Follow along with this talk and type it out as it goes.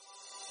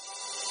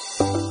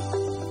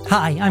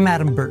Hi, I'm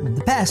Adam Burton,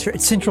 the pastor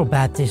at Central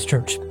Baptist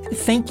Church.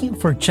 Thank you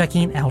for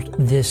checking out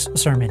this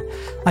sermon.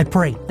 I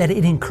pray that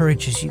it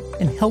encourages you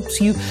and helps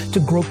you to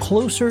grow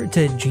closer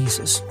to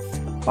Jesus.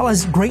 While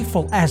as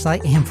grateful as I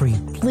am for you,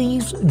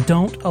 please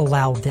don't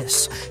allow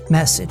this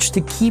message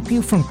to keep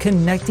you from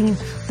connecting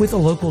with a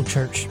local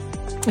church.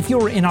 If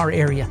you're in our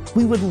area,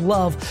 we would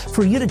love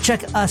for you to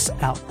check us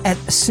out at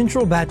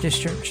Central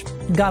Baptist Church.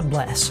 God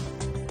bless.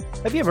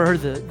 Have you ever heard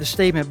the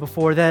statement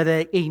before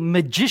that a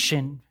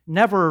magician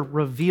never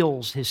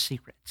reveals his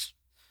secrets?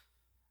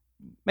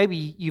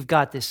 Maybe you've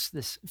got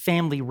this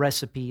family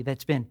recipe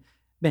that's been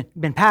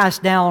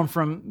passed down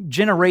from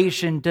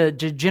generation to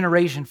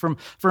generation, from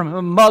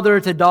mother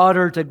to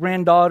daughter to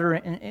granddaughter,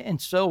 and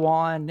so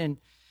on. And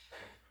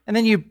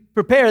then you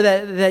prepare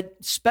that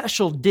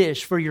special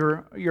dish for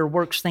your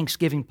work's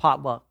Thanksgiving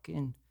potluck.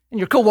 And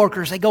your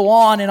coworkers, they go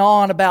on and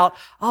on about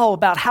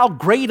how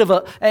great of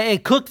a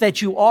cook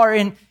that you are.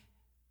 And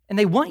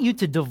they want you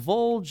to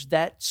divulge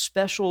that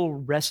special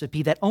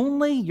recipe that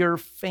only your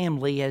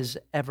family has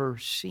ever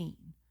seen.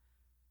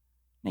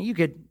 Now, you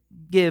could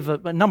give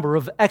a number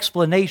of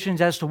explanations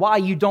as to why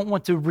you don't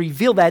want to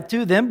reveal that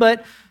to them,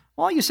 but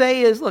all you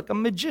say is, look, a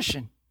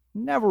magician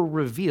never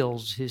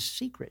reveals his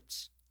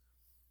secrets.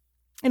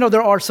 You know,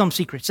 there are some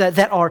secrets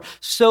that are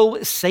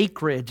so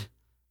sacred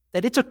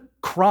that it's a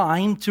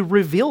crime to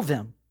reveal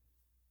them.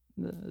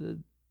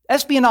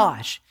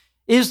 Espionage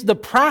is the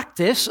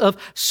practice of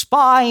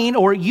spying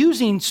or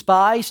using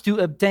spies to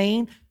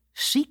obtain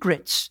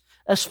secrets,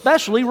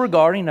 especially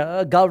regarding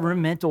a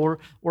government or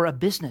a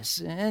business.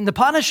 And the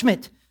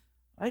punishment,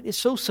 right, is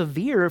so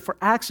severe for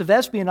acts of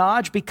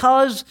espionage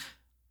because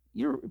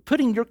you're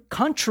putting your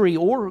country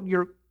or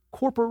your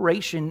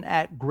corporation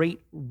at great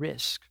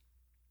risk.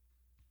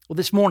 Well,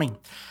 this morning,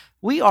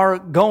 we are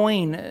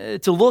going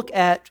to look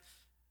at,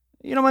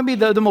 maybe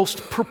the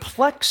most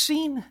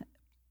perplexing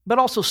but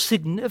also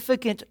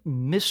significant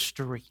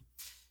mystery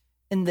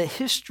in the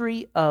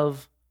history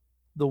of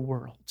the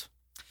world.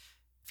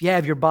 If you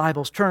have your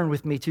Bibles, turn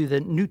with me to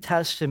the New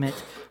Testament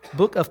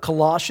book of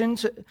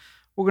Colossians.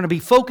 We're going to be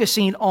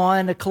focusing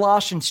on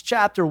Colossians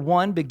chapter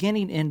 1,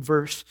 beginning in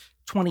verse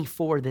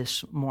 24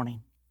 this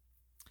morning.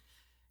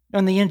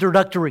 In the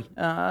introductory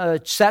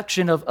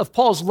section of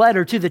Paul's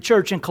letter to the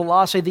church in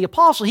Colossae, the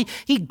apostle,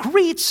 he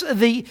greets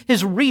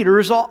his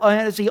readers,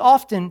 as he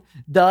often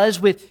does,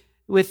 with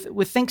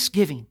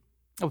thanksgiving,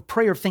 a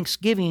prayer of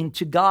thanksgiving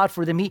to God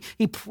for them.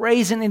 He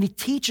prays and he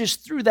teaches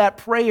through that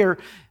prayer.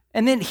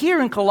 And then here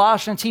in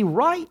Colossians, he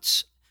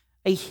writes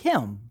a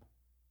hymn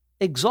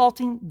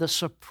exalting the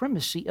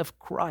supremacy of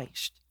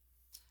Christ.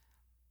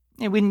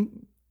 And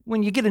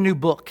when you get a new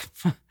book,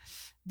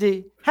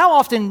 how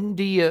often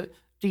do you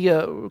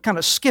kind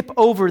of skip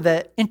over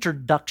the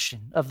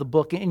introduction of the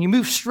book and you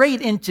move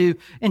straight into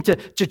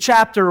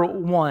chapter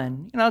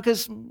 1?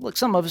 Because look,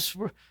 some of us,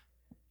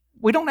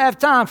 we don't have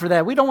time for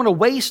that. We don't want to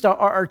waste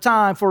our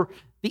time for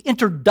the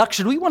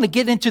introduction. We want to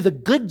get into the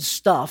good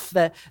stuff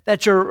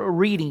that you're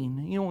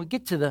reading. We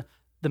get to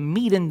the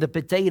meat and the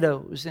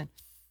potatoes.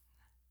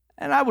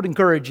 And I would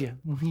encourage you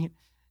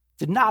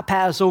to not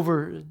pass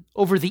over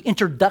the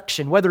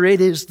introduction, whether it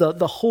is the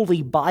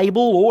Holy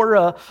Bible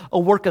or a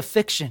work of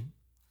fiction.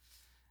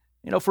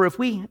 For if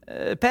we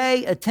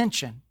pay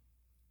attention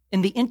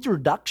in the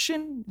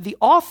introduction, the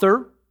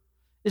author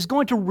is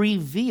going to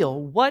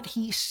reveal what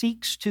he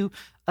seeks to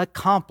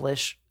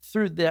accomplish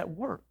through that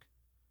work.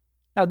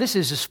 Now, this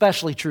is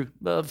especially true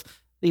of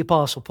the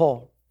Apostle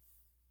Paul.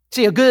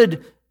 See, a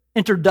good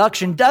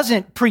introduction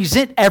doesn't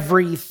present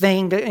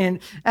everything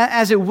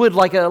as it would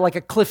like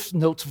a Cliff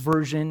Notes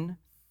version,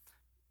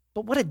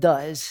 but what it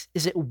does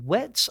is it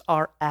whets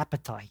our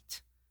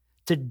appetite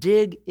to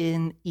dig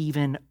in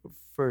even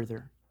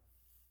further.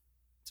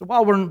 So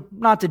while we're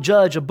not to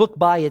judge a book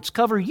by its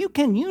cover, you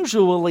can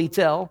usually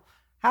tell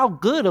how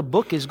good a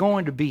book is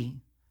going to be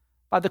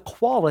by the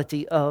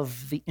quality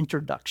of the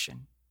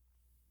introduction.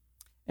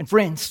 And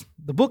friends,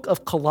 the book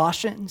of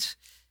Colossians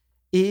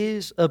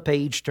is a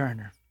page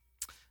turner.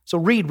 So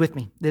read with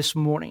me this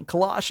morning,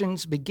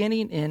 Colossians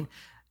beginning in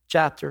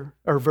chapter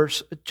 1,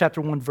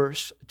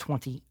 verse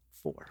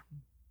 24.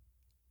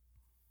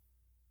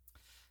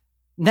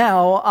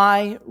 Now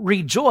I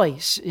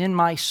rejoice in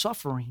my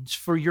sufferings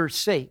for your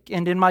sake,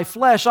 and in my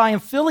flesh I am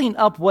filling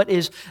up what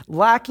is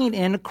lacking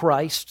in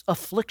Christ's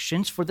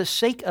afflictions for the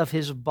sake of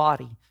his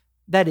body,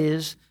 that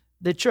is,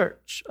 the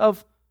church,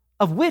 of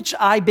which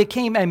I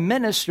became a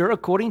minister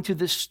according to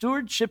the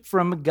stewardship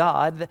from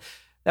God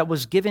that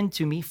was given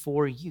to me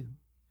for you,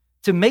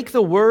 to make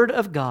the word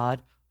of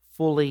God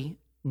fully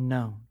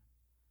known.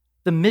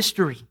 The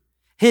mystery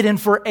hidden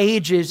for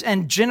ages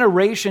and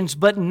generations,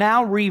 but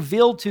now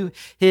revealed to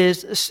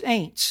his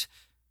saints.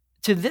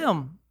 To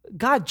them,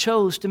 God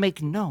chose to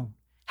make known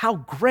how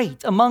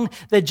great among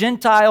the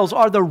Gentiles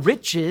are the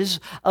riches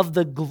of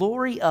the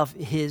glory of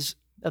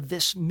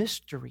this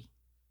mystery,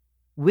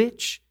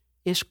 which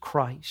is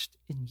Christ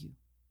in you,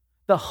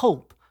 the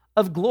hope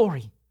of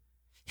glory.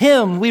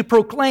 Him we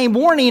proclaim,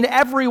 warning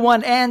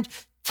everyone and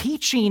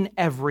teaching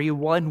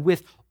everyone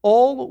with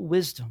all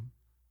wisdom,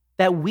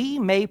 that we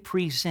may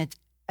present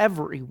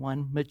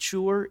everyone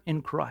mature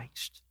in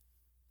Christ.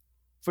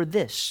 For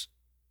this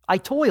I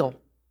toil,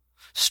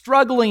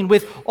 struggling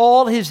with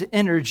all his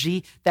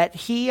energy that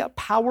he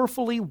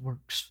powerfully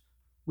works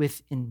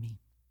within me.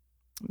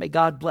 May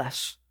God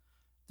bless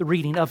the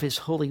reading of his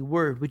holy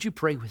word. Would you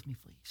pray with me,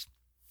 please?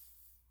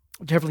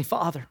 Dear Heavenly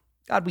Father,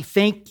 God, we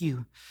thank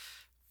you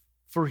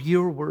for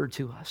your word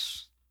to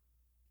us.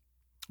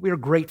 We are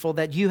grateful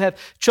that you have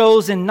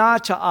chosen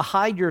not to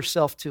hide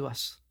yourself to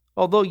us,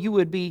 although you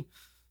would be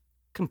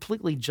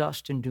completely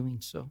just in doing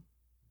so.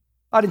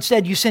 God,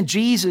 instead, you sent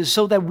Jesus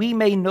so that we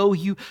may know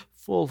you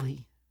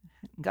fully.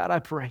 God, I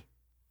pray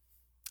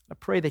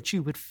that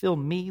you would fill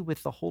me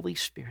with the Holy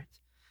Spirit,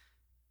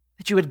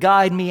 that you would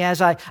guide me as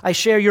I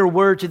share your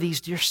word to these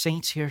dear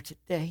saints here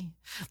today.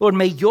 Lord,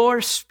 may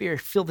your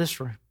Spirit fill this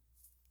room.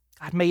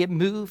 God, may it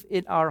move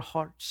in our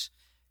hearts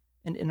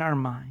and in our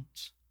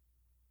minds.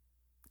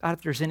 God,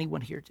 if there's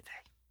anyone here today,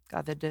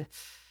 God, that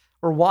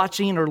or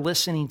watching or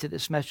listening to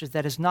this message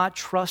that has not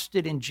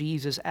trusted in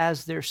Jesus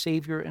as their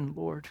Savior and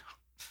Lord,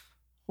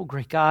 oh,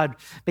 great God,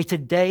 may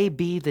today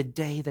be the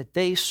day that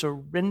they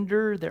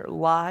surrender their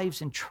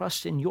lives and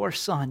trust in your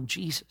Son,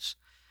 Jesus,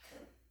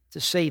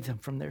 to save them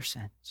from their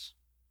sins.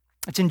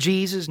 It's in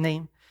Jesus'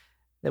 name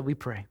that we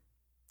pray.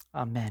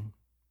 Amen.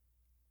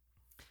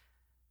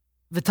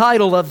 The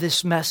title of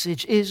this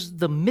message is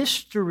The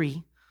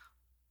Mystery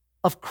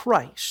of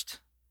Christ.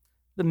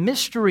 The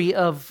mystery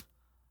of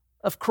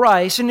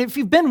Christ. And if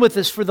you've been with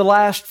us for the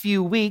last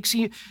few weeks,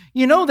 you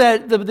know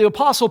that the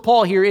Apostle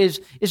Paul here is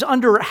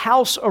under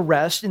house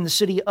arrest in the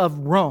city of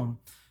Rome.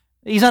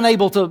 He's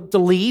unable to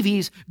leave.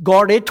 He's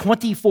guarded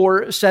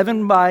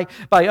 24/7 by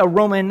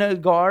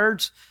Roman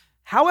guards.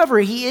 However,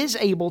 he is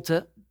able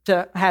to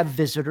have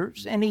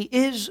visitors, and he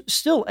is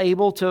still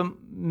able to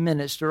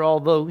minister,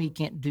 although he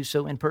can't do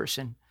so in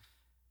person.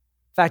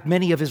 In fact,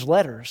 many of his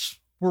letters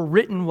were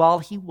written while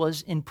he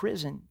was in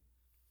prison.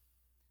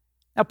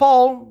 Now,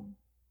 Paul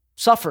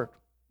suffered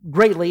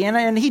greatly,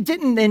 and he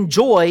didn't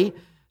enjoy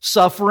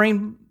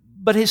suffering,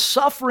 but his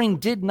suffering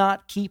did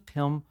not keep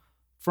him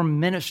from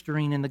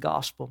ministering in the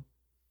gospel.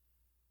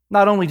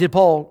 Not only did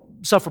Paul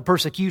suffer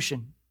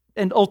persecution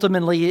and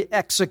ultimately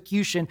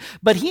execution,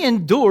 but he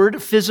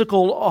endured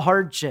physical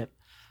hardship.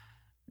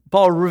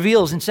 Paul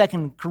reveals in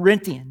 2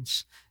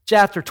 Corinthians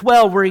chapter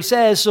 12, where he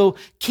says, "So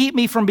keep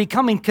me from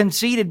becoming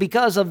conceited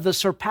because of the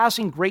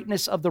surpassing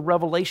greatness of the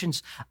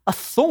revelations. A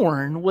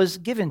thorn was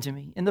given to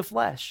me in the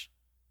flesh,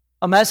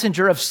 a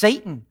messenger of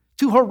Satan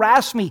to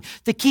harass me,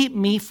 to keep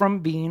me from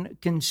being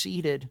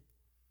conceited."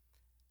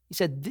 He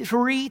said,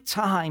 3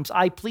 times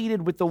I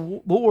pleaded with the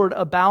Lord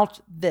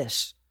about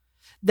this,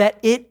 that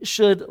it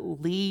should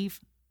leave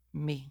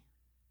me.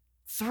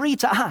 3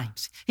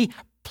 times he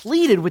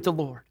pleaded with the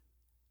Lord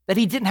that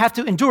he didn't have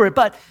to endure it.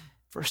 But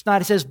verse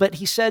 9, it says, "But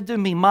he said to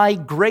me, my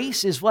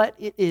grace is what?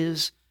 It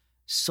is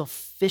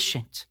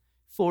sufficient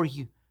for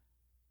you.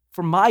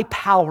 For my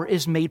power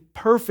is made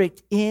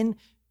perfect in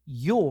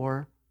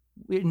your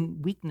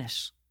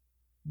weakness.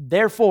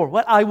 Therefore,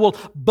 what I will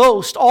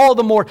boast all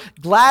the more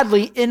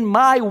gladly in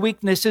my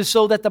weaknesses,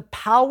 so that the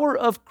power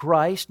of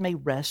Christ may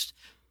rest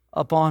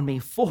upon me.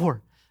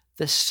 For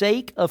the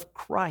sake of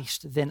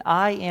Christ, then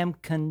I am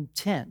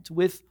content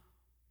with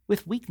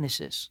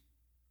weaknesses,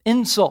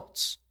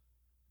 insults,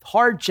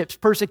 hardships,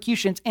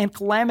 persecutions, and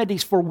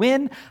calamities. For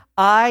when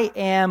I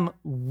am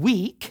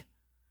weak,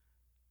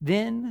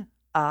 then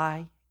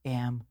I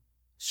am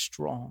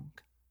strong."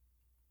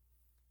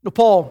 Now,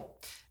 Paul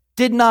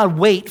did not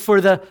wait for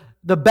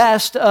the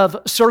best of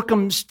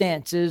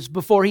circumstances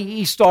before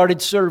he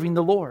started serving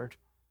the Lord.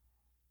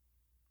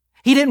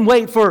 He didn't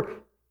wait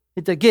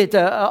to get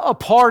a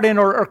pardon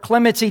or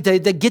clemency, to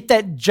get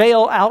that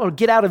jail out or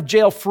get out of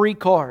jail free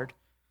card.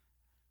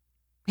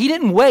 He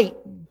didn't wait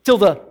till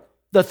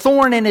the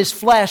thorn in his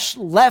flesh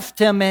left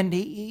him and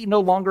he no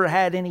longer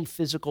had any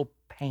physical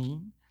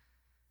pain.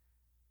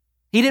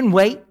 He didn't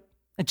wait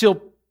until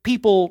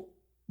people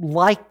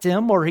liked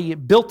him or he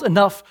built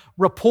enough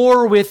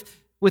rapport with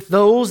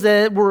those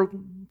that were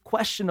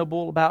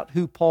questionable about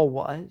who Paul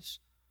was.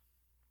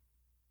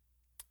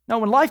 Now,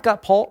 when life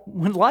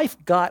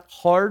got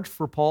hard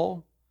for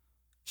Paul,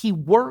 he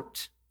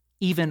worked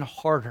even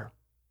harder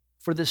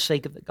for the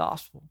sake of the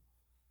gospel.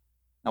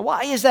 Now,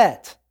 why is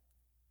that?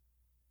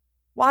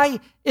 Why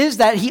is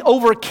that he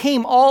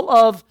overcame all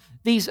of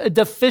these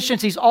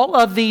deficiencies, all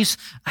of these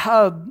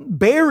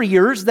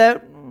barriers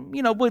that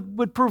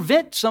would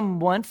prevent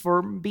someone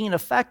from being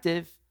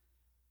effective?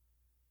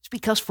 It's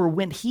because for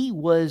when he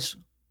was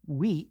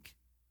weak,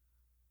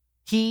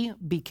 he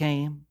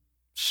became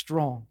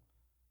strong.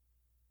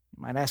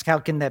 You might ask, how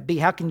can that be?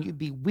 How can you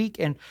be weak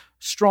and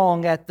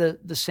strong at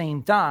the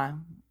same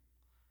time?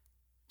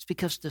 It's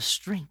because the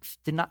strength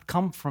did not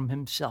come from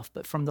himself,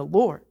 but from the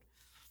Lord.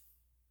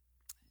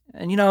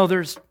 And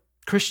there's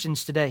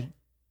Christians today.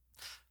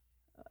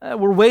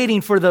 We're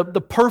waiting for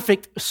the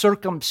perfect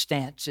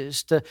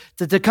circumstances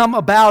to come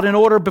about in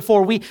order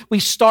before we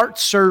start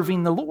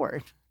serving the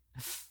Lord.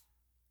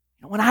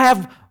 When I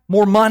have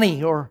more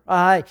money, or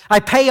I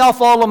pay off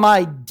all of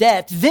my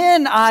debt,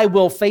 then I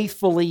will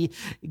faithfully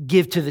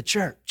give to the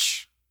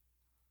church.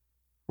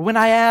 Or when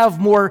I have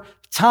more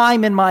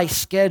time in my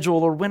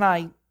schedule, or when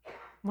I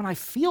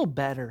feel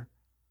better,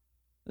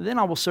 then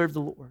I will serve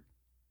the Lord.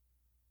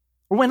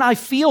 Or when I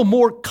feel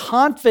more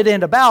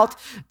confident about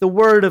the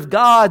Word of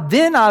God,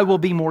 then I will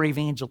be more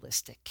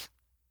evangelistic.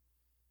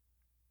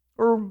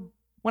 Or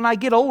when I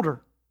get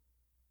older,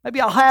 maybe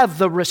I'll have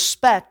the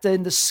respect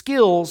and the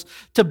skills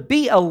to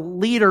be a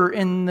leader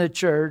in the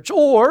church.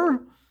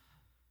 Or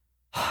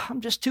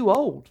I'm just too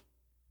old.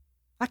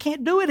 I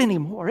can't do it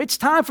anymore. It's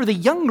time for the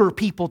younger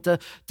people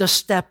to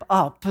step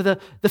up. The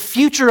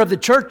future of the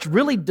church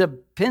really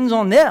depends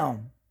on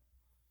them.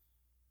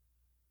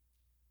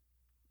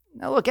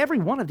 Now look, every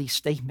one of these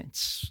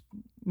statements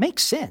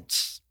makes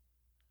sense,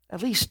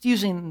 at least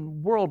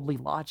using worldly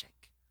logic.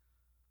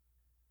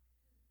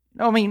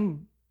 We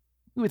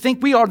would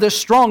think we are the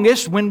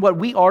strongest when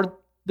we are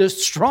the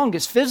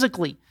strongest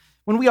physically,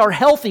 when we are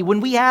healthy, when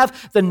we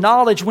have the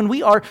knowledge, when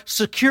we are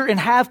secure and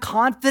have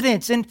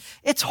confidence. And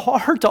it's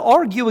hard to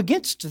argue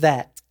against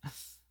that.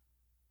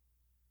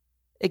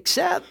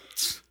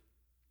 Except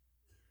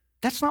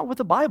that's not what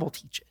the Bible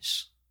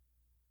teaches.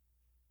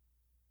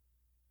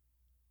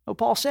 No,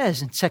 Paul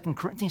says in 2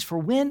 Corinthians, "For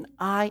when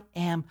I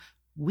am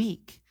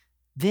weak,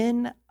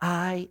 then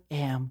I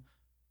am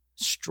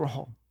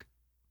strong."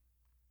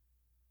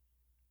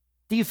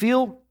 Do you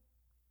feel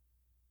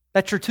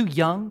that you're too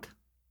young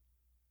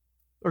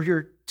or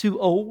you're too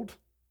old?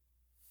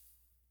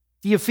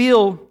 Do you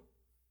feel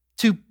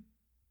too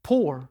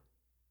poor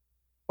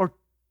or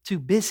too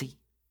busy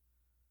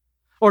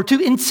or too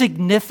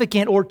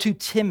insignificant or too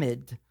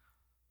timid?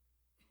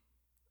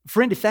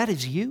 Friend, if that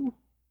is you,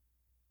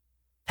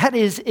 that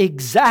is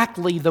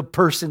exactly the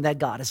person that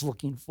God is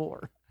looking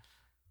for.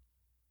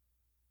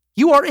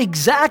 You are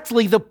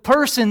exactly the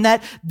person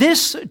that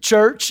this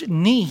church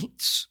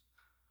needs.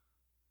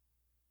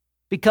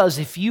 Because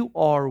if you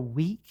are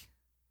weak,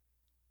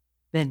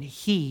 then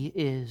He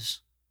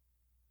is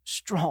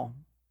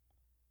strong.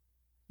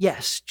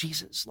 Yes,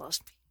 Jesus loves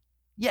me.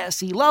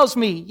 Yes, He loves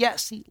me.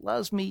 Yes, He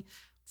loves me,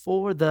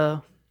 for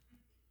the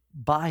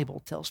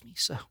Bible tells me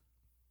so.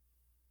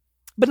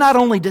 But not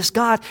only does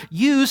God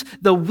use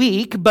the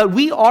weak, but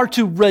we are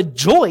to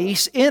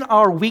rejoice in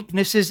our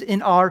weaknesses,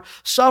 in our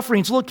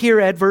sufferings. Look here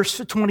at verse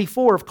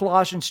 24 of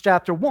Colossians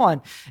chapter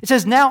 1. It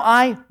says, "Now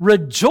I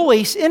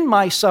rejoice in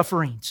my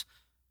sufferings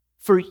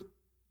for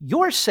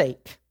your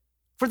sake,"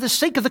 for the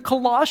sake of the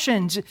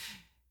Colossians. And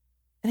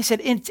he said,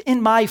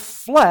 in my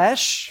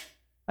flesh,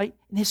 right,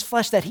 in His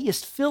flesh, that He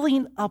is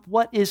filling up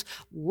what is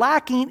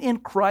lacking in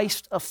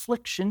Christ's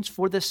afflictions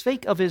for the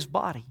sake of His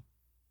body.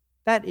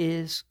 That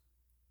is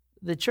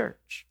the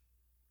church.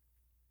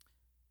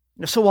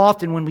 So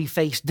often when we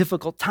face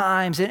difficult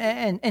times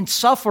and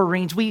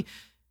sufferings, we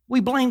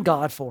blame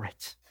God for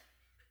it.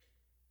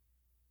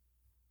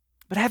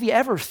 But have you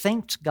ever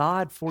thanked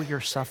God for your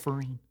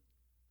suffering?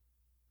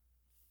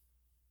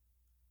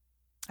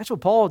 That's what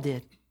Paul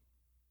did.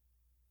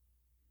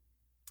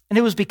 And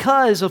it was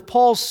because of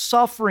Paul's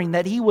suffering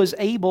that he was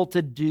able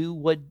to do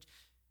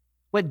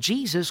what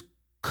Jesus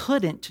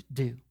couldn't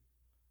do.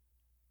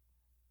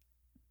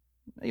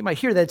 You might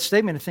hear that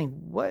statement and think,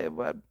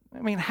 what?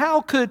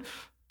 How could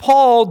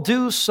Paul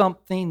do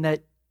something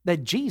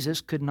that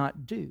Jesus could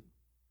not do?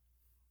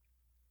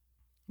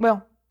 Well,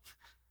 I'm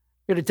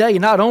here to tell you,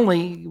 not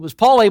only was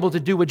Paul able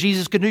to do what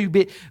Jesus could do,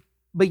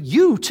 but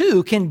you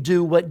too can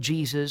do what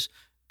Jesus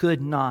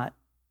could not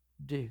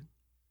do.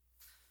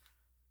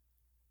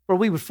 For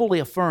we would fully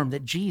affirm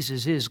that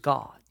Jesus is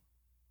God,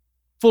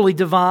 fully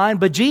divine,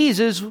 but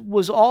Jesus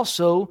was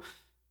also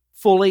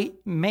fully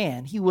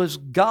man. He was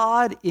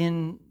God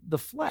in the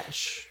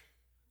flesh.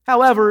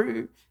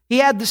 However, He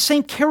had the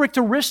same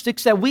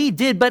characteristics that we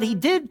did, but He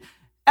did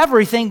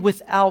everything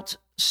without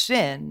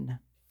sin.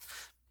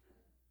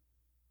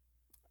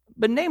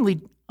 But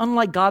namely,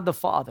 unlike God the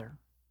Father,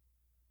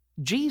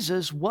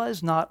 Jesus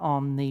was not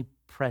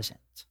omnipresent.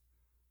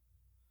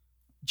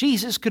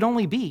 Jesus could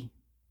only be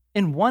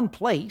in one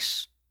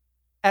place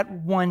at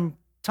one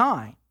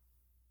time.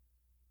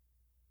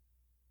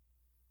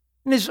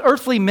 And His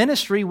earthly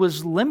ministry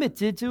was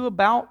limited to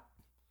about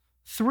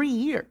 3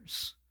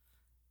 years.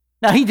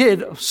 Now, He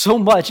did so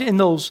much in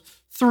those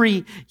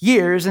 3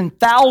 years, and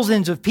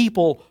thousands of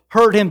people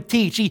heard Him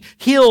teach. He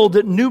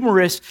healed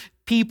numerous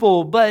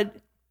people, but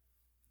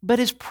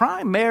His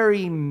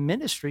primary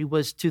ministry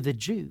was to the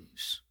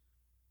Jews.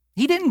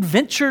 He didn't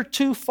venture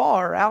too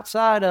far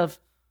outside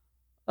of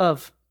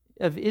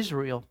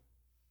Israel.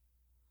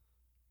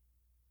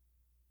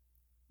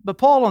 But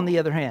Paul, on the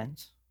other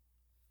hand,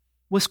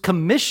 was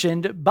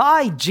commissioned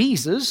by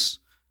Jesus.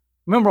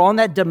 Remember, on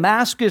that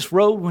Damascus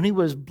road when he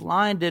was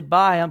blinded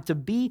by Him, to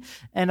be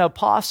an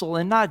apostle,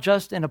 and not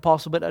just an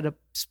apostle, but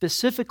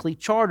specifically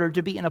chartered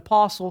to be an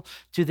apostle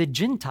to the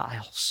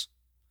Gentiles,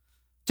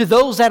 to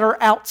those that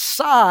are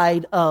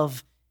outside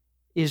of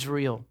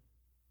Israel.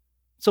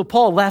 So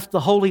Paul left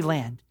the Holy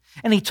Land.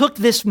 And he took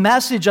this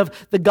message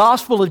of the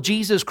gospel of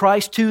Jesus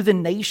Christ to the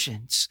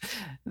nations.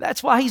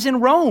 That's why he's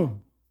in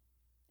Rome,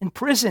 in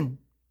prison.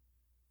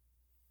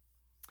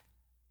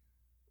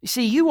 You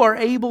see, you are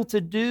able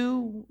to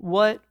do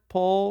what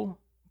Paul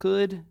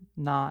could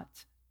not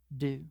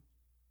do.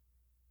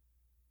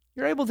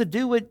 You're able to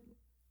do what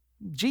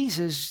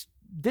Jesus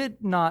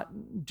did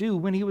not do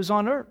when he was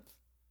on earth.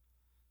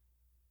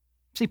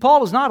 See,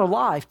 Paul is not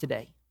alive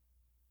today.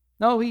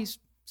 No,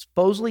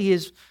 supposedly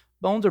his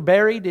bones are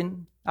buried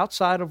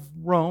outside of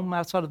Rome,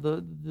 outside of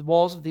the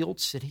walls of the old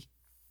city.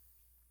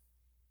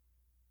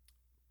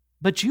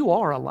 But you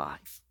are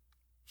alive.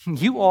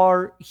 You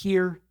are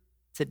here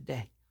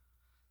today.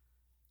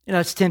 You know,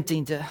 it's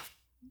tempting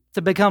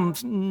to become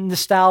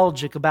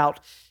nostalgic about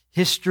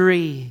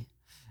history.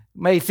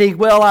 You may think,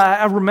 well,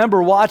 I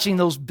remember watching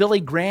those Billy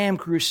Graham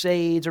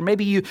crusades, or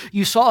maybe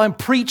you saw him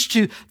preach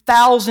to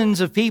thousands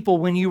of people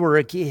when you were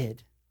a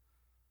kid.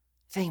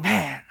 Think,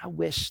 man, I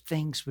wish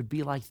things would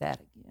be like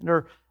that again.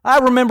 Or I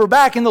remember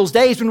back in those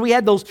days when we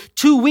had those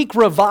 2-week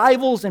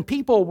revivals and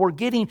people were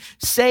getting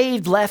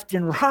saved left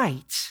and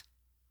right.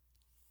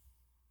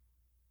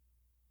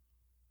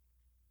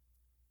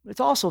 But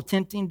it's also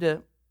tempting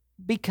to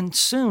be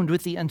consumed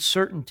with the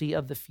uncertainty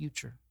of the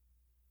future.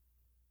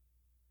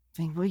 I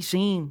think we've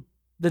seen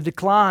the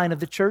decline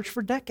of the church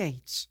for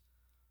decades.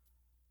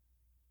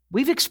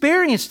 We've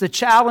experienced the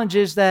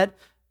challenges that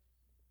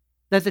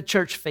the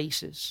church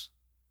faces.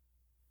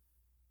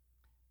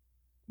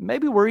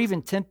 Maybe we're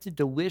even tempted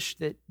to wish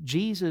that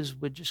Jesus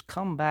would just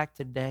come back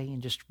today and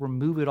just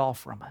remove it all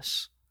from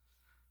us.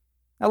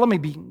 Now, let me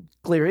be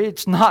clear.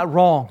 It's not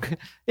wrong.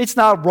 It's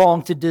not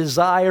wrong to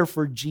desire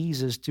for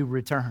Jesus to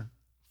return.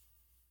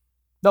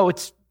 No,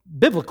 it's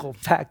biblical, in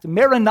fact.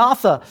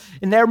 Maranatha,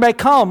 and there may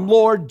come,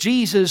 Lord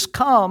Jesus,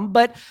 come.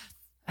 But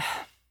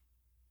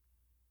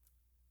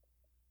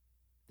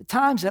the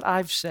times that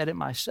I've said it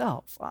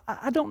myself,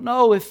 I don't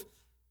know if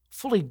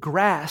fully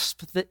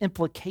grasp the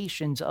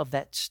implications of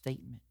that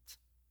statement.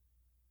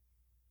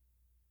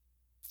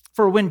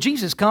 For when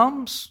Jesus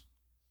comes,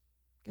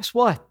 guess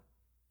what?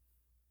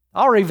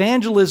 Our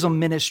evangelism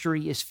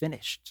ministry is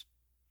finished.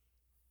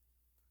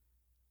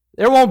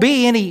 There won't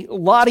be any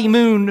Lottie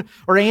Moon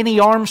or Annie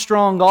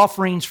Armstrong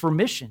offerings for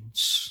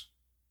missions.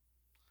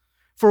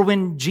 For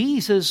when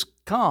Jesus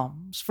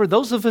comes, for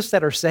those of us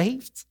that are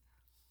saved,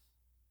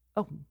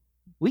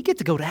 we get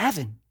to go to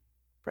heaven.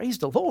 Praise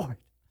the Lord.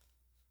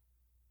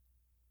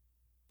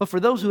 But for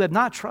those who have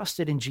not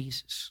trusted in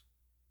Jesus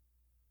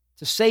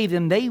to save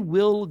them, they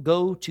will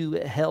go to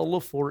hell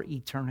for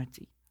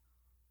eternity.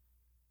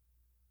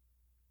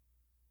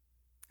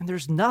 And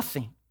there's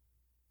nothing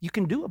you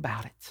can do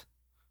about it.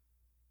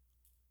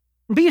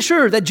 Be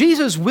assured that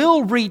Jesus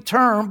will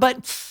return,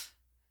 but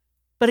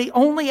he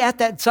only at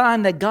that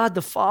time that God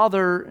the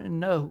Father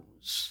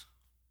knows.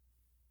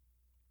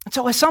 And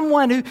so as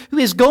someone who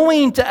is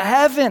going to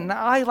heaven,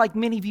 I, like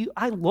many of you,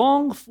 I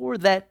long for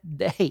that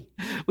day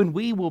when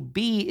we will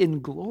be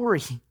in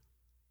glory.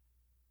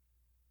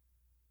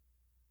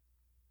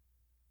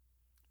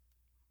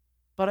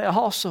 But I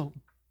also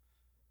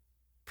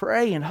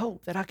pray and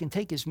hope that I can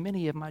take as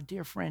many of my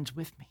dear friends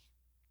with me.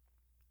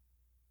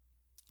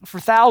 For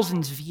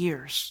thousands of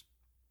years,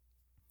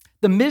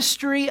 the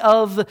mystery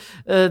of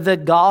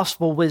the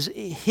gospel was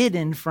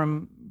hidden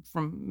from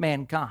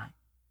mankind.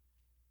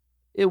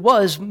 It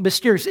was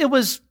mysterious. It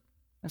was,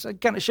 as I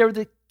kind of share with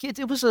the kids,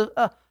 it was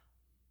a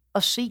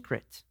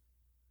secret.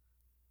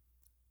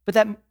 But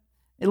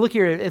look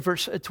here at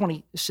verse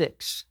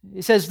 26.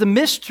 It says, the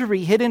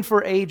mystery hidden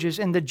for ages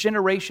and the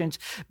generations,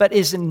 but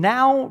is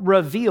now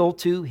revealed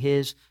to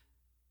his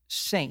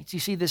saints.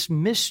 You see, this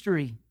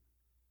mystery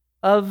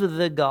of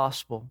the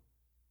gospel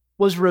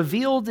was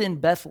revealed in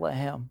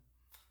Bethlehem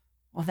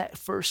on that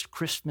first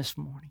Christmas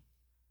morning.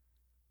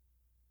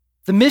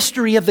 The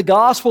mystery of the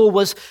gospel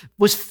was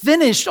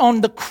finished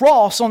on the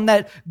cross on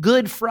that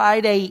Good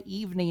Friday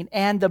evening,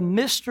 and the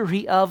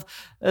mystery of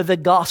the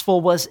gospel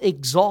was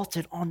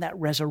exalted on that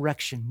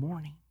resurrection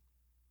morning.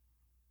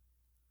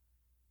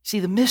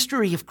 See, the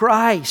mystery of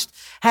Christ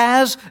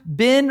has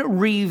been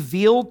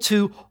revealed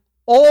to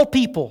all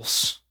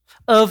peoples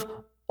of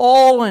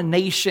all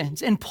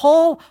nations. And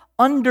Paul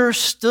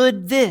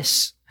understood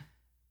this.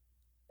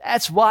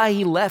 That's why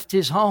he left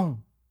his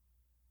home.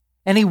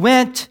 And he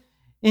went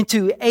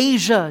into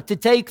Asia to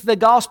take the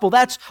gospel.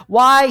 That's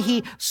why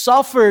he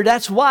suffered.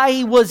 That's why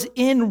he was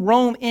in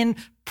Rome in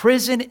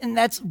prison. And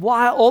that's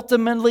why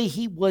ultimately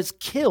he was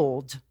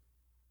killed.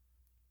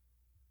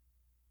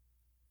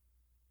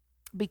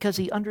 Because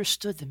he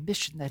understood the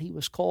mission that he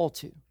was called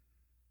to.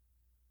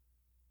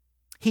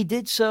 He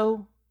did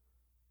so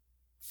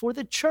for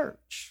the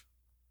church,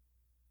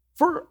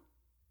 for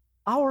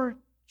our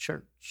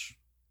church,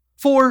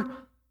 for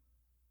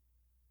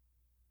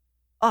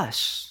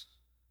us.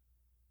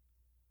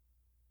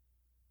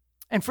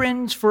 And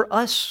friends, for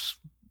us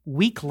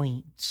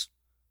weaklings,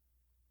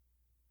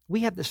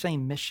 we have the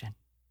same mission.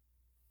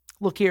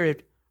 Look here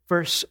at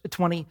verse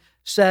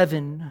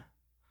 27.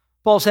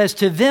 Paul says,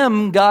 to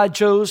them God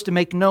chose to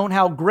make known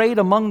how great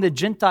among the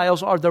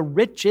Gentiles are the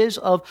riches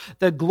of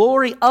the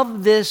glory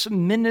of this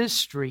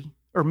mystery,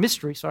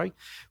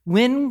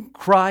 when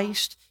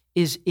Christ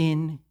is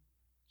in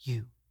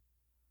you,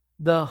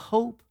 the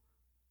hope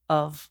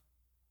of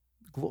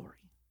glory.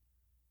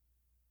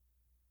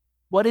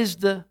 What is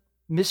the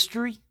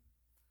mystery?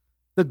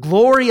 The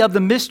glory of the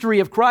mystery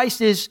of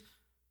Christ is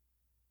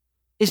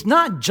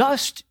not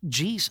just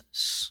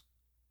Jesus,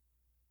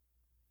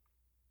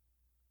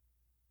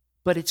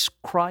 but it's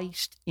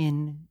Christ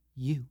in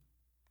you,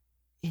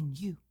 in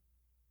you,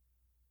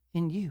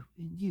 in you,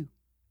 in you,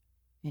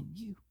 in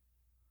you.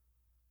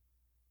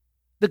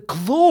 The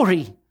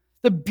glory,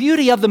 the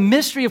beauty of the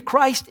mystery of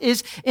Christ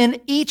is in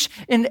each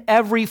and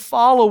every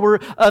follower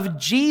of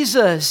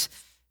Jesus.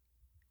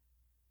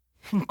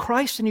 And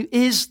Christ in you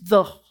is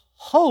the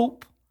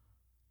hope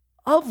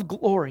of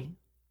glory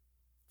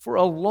for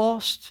a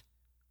lost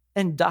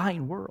and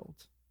dying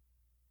world.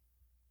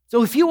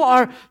 So if you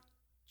are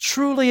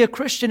truly a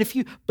Christian, if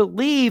you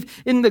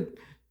believe in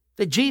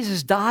that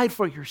Jesus died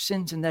for your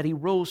sins and that He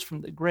rose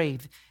from the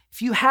grave,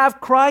 if you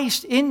have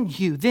Christ in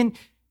you, then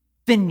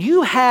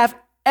you have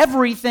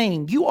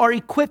everything. You are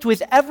equipped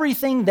with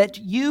everything that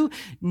you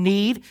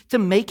need to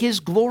make His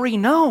glory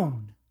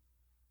known.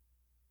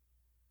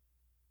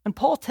 And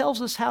Paul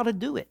tells us how to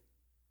do it.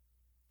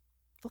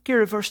 Look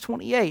here at verse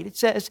 28. It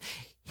says,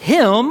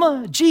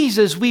 Him,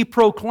 Jesus, we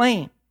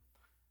proclaim,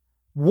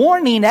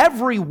 warning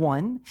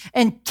everyone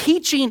and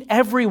teaching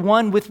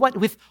everyone with what?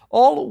 With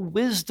all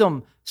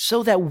wisdom,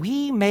 so that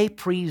we may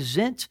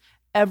present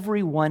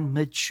everyone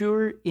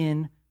mature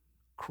in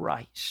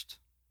Christ.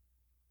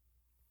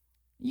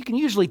 You can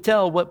usually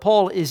tell what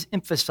Paul is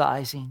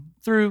emphasizing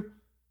through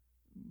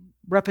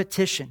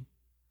repetition.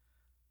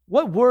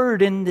 What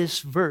word in this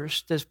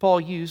verse does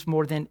Paul use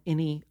more than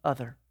any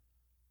other?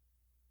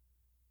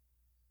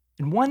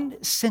 In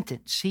one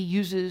sentence, he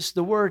uses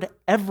the word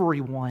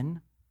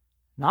everyone,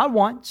 not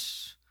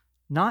once,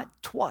 not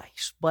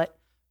twice, but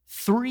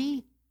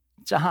 3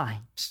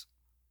 times.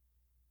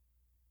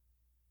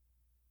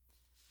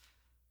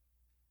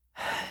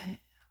 I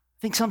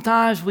think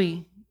sometimes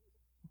we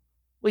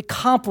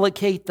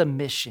complicate the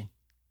mission.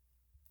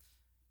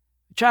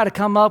 We try to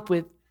come up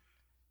with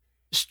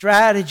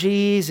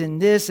strategies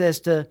and this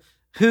as to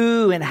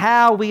who and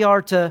how we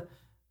are to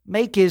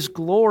make His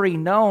glory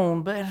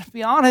known. But to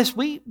be honest,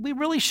 we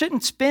really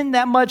shouldn't spend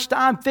that much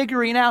time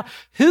figuring out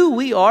who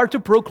we are to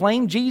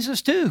proclaim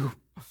Jesus to.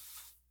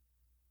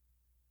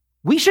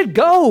 We should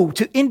go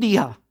to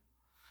India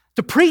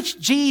to preach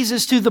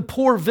Jesus to the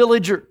poor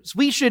villagers.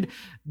 We should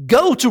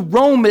go to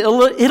Rome,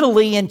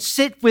 Italy, and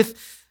sit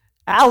with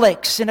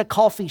Alex in a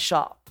coffee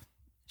shop,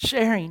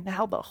 sharing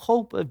how the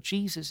hope of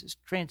Jesus has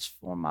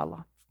transformed my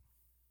life.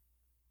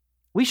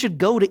 We should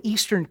go to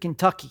Eastern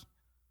Kentucky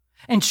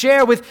and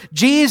share with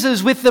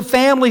Jesus with the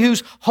family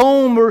whose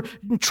home or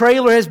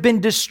trailer has been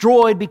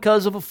destroyed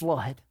because of a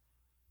flood.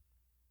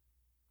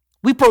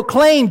 We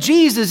proclaim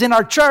Jesus in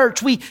our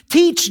church. We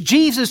teach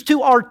Jesus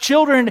to our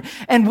children,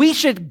 and we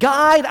should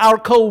guide our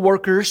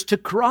co-workers to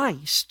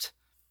Christ.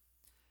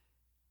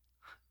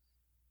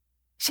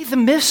 See, the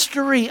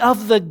mystery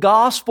of the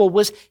gospel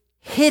was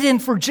hidden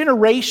for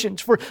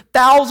generations, for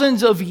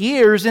thousands of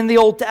years in the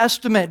Old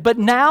Testament. But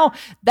now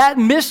that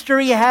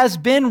mystery has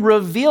been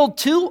revealed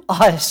to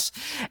us.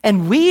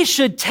 And we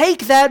should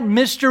take that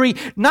mystery,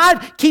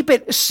 not keep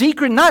it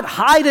secret, not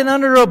hide it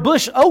under a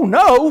bush. Oh,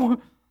 no.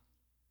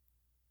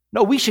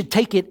 No, we should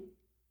take it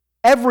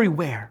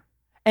everywhere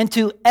and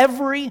to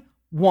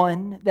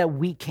everyone that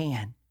we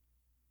can.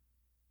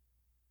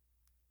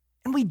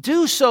 And we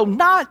do so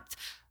not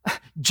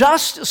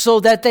just so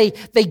that they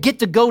get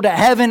to go to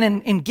heaven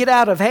and get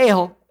out of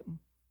hell.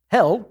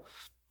 But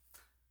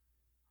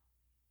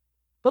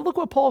look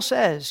what Paul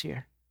says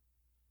here.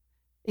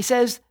 He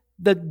says,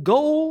 the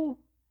goal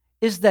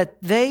is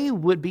that they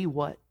would be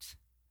what?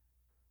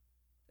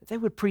 They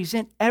would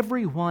present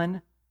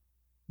everyone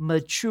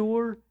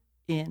mature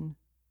in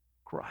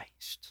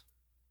Christ.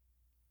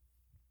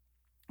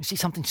 You see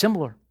something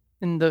similar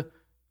in the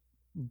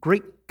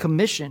Great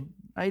Commission,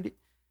 right? It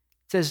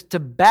says to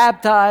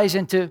baptize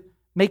and to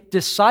make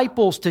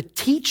disciples, to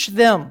teach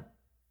them.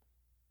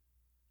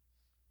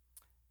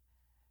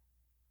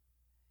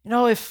 You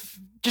know, if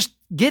just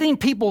getting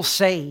people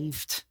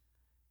saved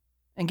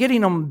and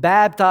getting them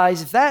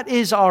baptized, if that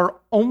is our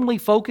only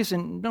focus,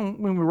 and don't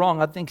get me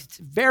wrong, I think it's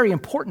a very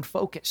important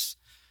focus.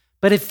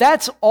 But if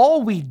that's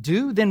all we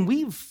do, then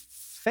we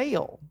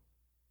fail.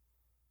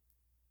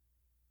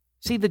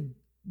 See, the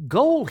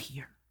goal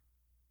here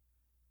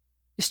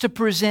is to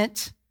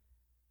present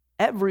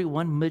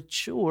everyone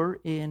mature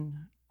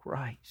in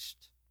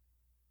Christ.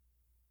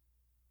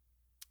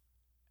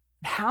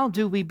 How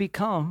do we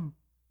become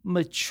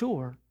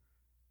mature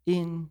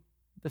in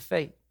the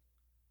faith?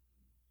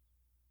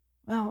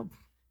 Well,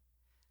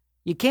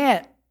 you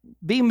can't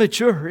be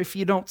mature if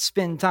you don't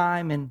spend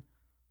time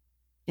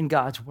in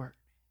God's Word,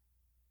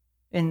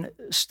 in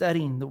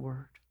studying the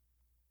Word.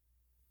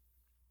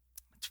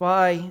 That's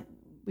why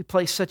we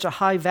place such a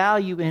high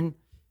value in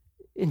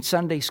in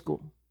Sunday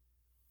school,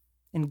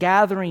 in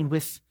gathering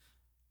with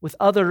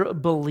other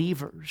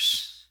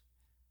believers,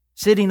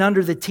 sitting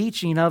under the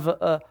teaching of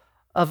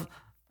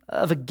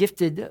a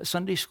gifted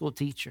Sunday school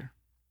teacher.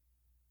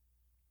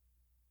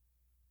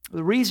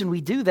 The reason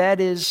we do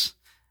that is,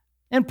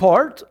 in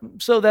part,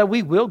 so that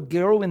we will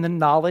grow in the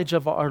knowledge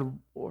of our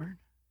Lord.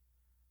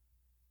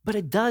 But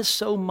it does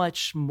so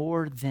much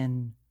more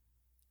than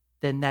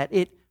that.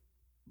 It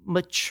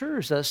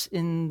matures us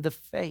in the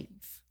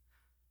faith.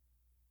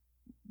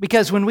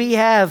 Because when we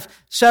have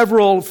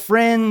several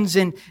friends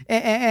and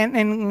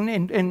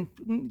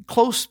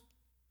close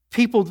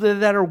people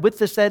that are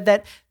with us,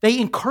 that they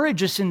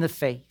encourage us in the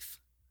faith,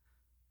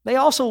 they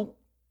also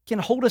can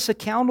hold us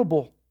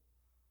accountable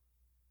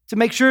to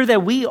make sure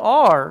that we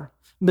are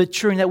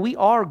maturing, that we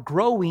are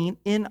growing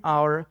in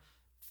our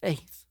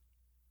faith.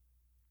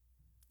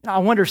 I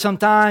wonder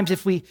sometimes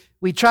if we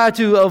try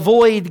to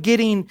avoid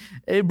getting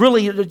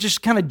really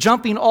just kind of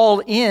jumping all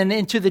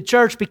into the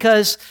church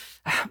because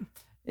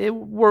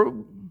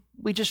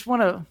we just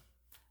want to,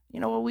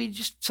 we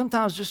just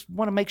sometimes just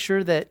want to make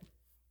sure that,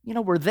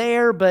 we're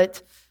there,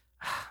 but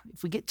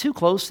if we get too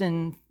close,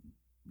 then,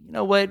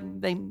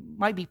 they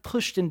might be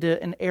pushed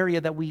into an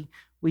area that we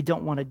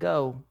don't want to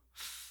go.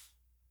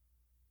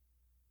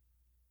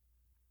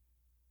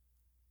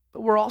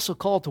 But we're also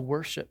called to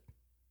worship.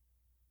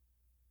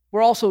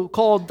 We're also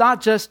called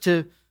not just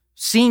to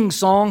sing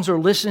songs or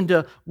listen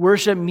to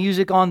worship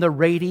music on the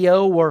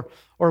radio or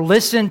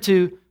listen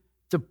to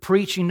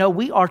preaching. No,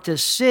 we are to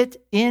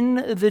sit in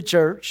the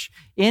church,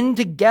 in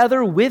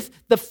together with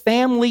the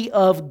family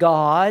of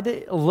God,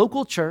 a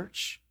local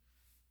church,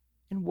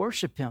 and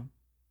worship Him.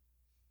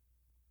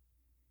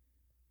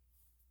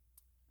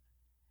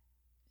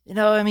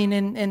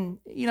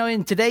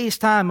 In today's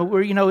time,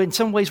 we're, in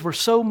some ways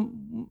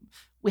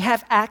we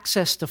have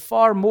access to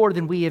far more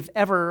than we have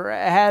ever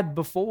had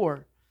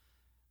before.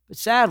 But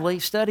sadly,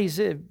 studies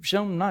have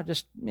shown, not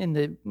just in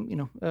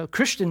the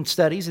Christian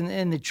studies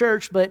in the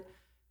church, but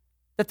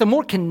that the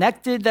more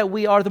connected that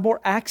we are, the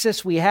more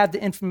access we have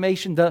to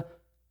information, the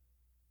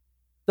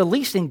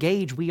least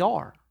engaged we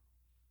are.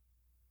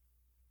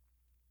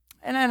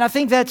 And I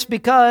think that's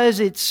because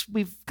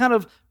we've kind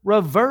of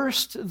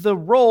reversed the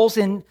roles,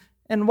 and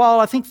while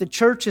I think the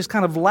church has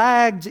kind of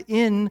lagged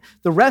in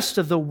the rest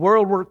of the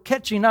world, we're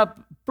catching up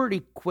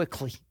pretty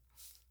quickly.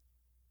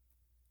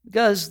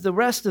 Because the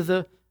rest of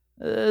the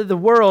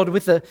world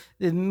with the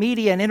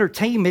media and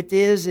entertainment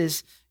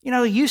is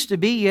it used to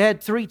be you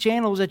had 3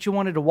 channels that you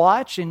wanted to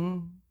watch,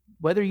 and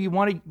if you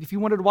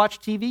wanted to watch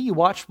TV, you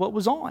watched what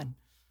was on.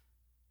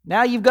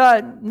 Now you've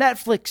got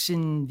Netflix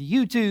and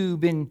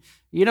YouTube, and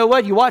you know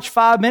what? You watch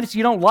 5 minutes,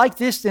 you don't like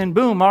this, then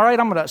boom, all right,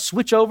 I'm going to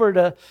switch over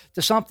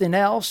to something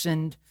else.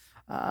 And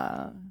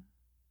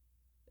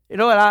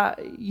what I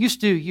used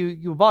to,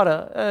 you bought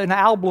an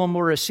album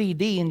or a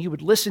CD and you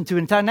would listen to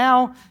it. And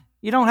now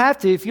you don't have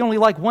to. If you only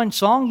like one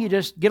song, you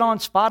just get on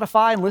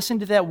Spotify and listen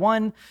to that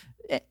one.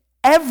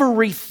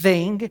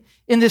 Everything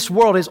in this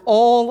world is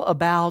all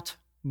about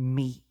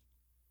me.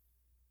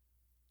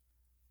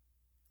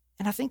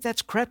 And I think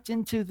that's crept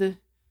into the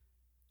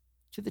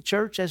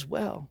church as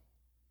well.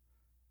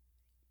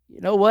 You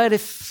know what?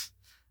 If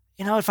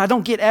I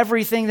don't get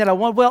everything that I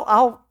want, well,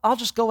 I'll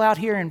just go out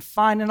here and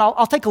find, and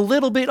I'll take a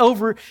little bit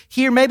over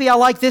here. Maybe I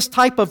like this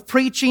type of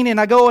preaching,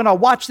 and I go and I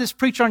watch this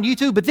preacher on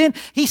YouTube, but then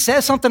he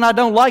says something I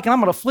don't like, and I'm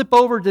going to flip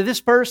over to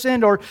this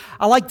person, or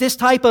I like this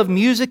type of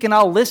music, and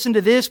I'll listen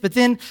to this, but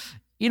then,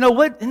 you know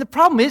what? And the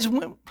problem is,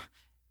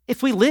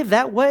 if we live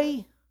that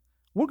way,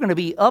 we're going to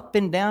be up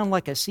and down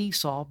like a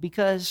seesaw,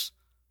 because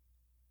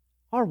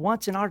our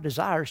wants and our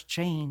desires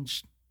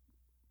change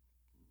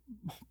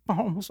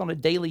almost on a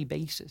daily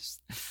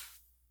basis.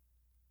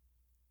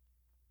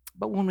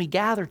 But when we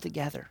gather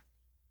together,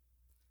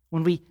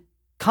 when we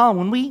come,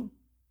 when we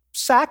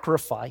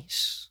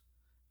sacrifice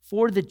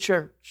for the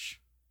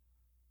church,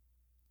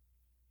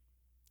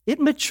 it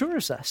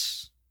matures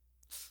us.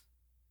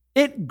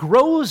 It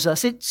grows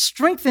us. It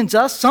strengthens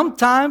us.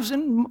 Sometimes,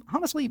 and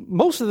honestly,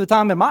 most of the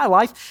time in my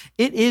life,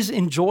 it is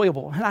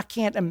enjoyable. And I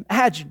can't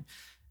imagine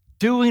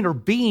doing or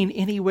being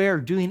anywhere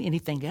or doing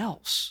anything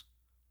else.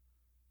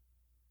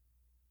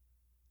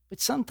 But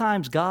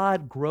sometimes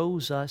God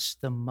grows us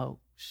the most.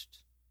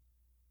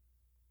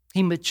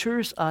 He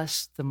matures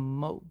us the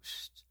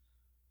most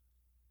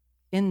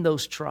in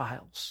those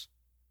trials,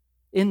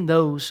 in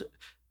those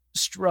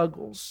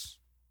struggles.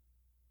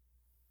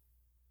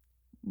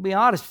 To be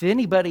honest, if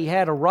anybody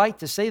had a right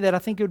to say that, I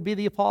think it would be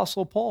the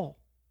Apostle Paul.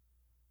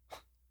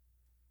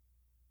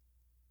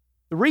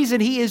 The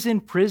reason he is in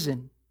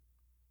prison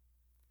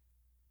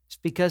is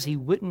because he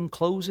wouldn't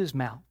close his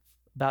mouth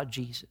about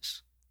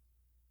Jesus.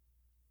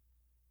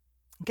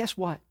 And guess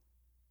what?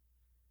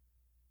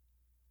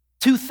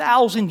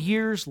 2,000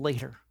 years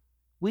later,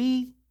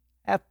 we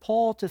have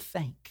Paul to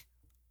thank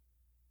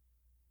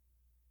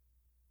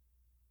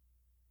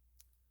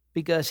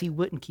because he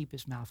wouldn't keep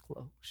his mouth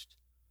closed.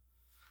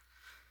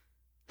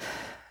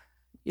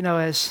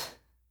 As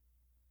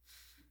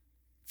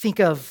think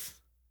of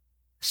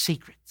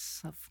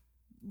secrets, of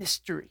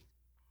mystery.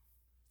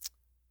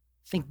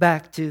 Think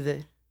back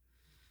to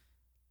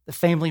the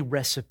family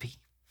recipe.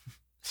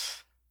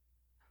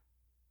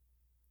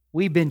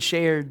 We've been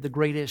shared the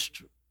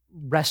greatest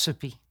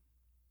recipe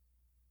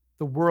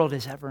the world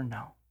has ever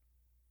known.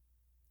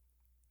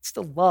 It's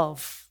the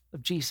love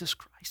of Jesus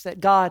Christ, that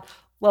God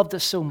loved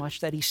us so much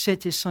that he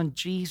sent his son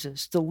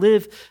Jesus to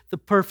live the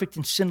perfect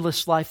and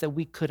sinless life that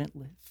we couldn't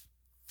live,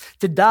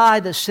 to die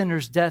the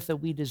sinner's death that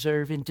we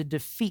deserve, and to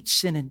defeat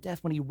sin and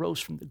death when he rose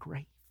from the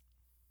grave.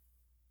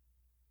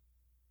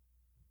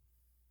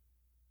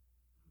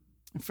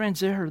 And friends,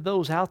 there are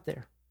those out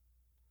there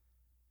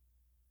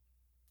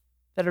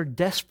that are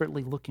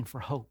desperately looking for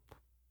hope.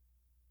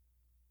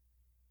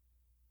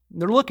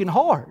 They're looking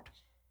hard.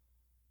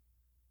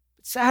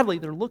 But sadly,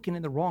 they're looking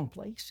in the wrong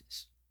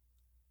places.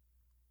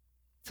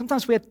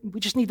 Sometimes we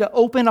just need to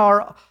open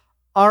our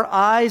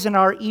eyes and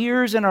our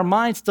ears and our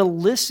minds to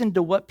listen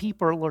to what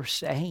people are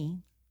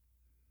saying.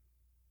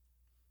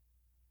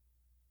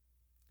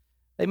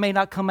 They may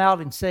not come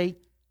out and say,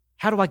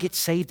 "How do I get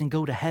saved and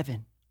go to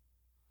heaven?"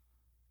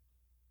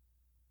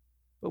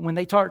 But when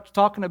they start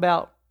talking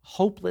about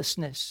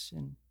hopelessness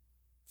and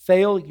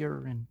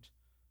failure and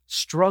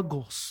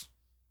struggles,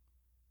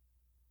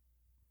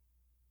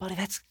 buddy,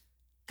 that's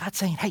God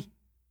saying, "Hey,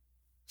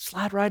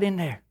 slide right in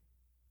there.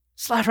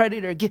 Slide right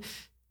in there.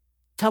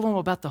 Tell them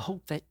about the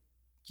hope that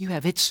you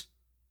have. It's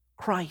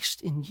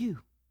Christ in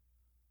you."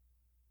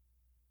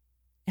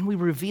 And we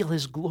reveal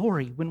his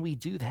glory when we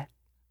do that.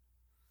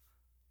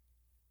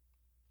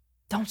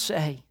 Don't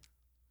say,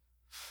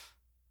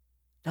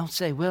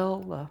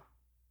 "Well,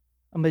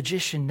 a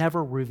magician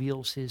never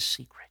reveals his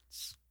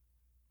secrets."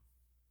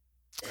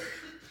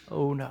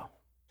 Oh no.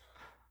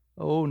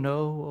 Oh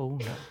no, oh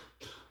no.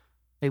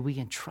 May we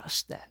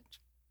entrust that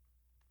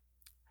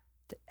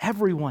to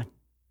everyone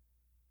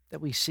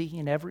that we see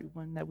and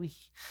everyone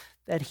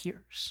that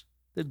hears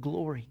the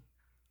glory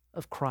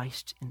of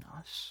Christ in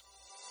us.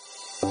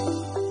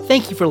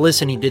 Thank you for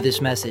listening to this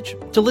message.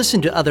 To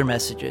listen to other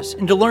messages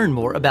and to learn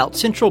more about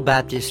Central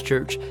Baptist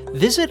Church,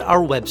 visit our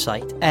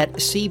website at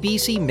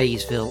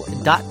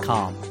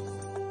cbcmaysville.com.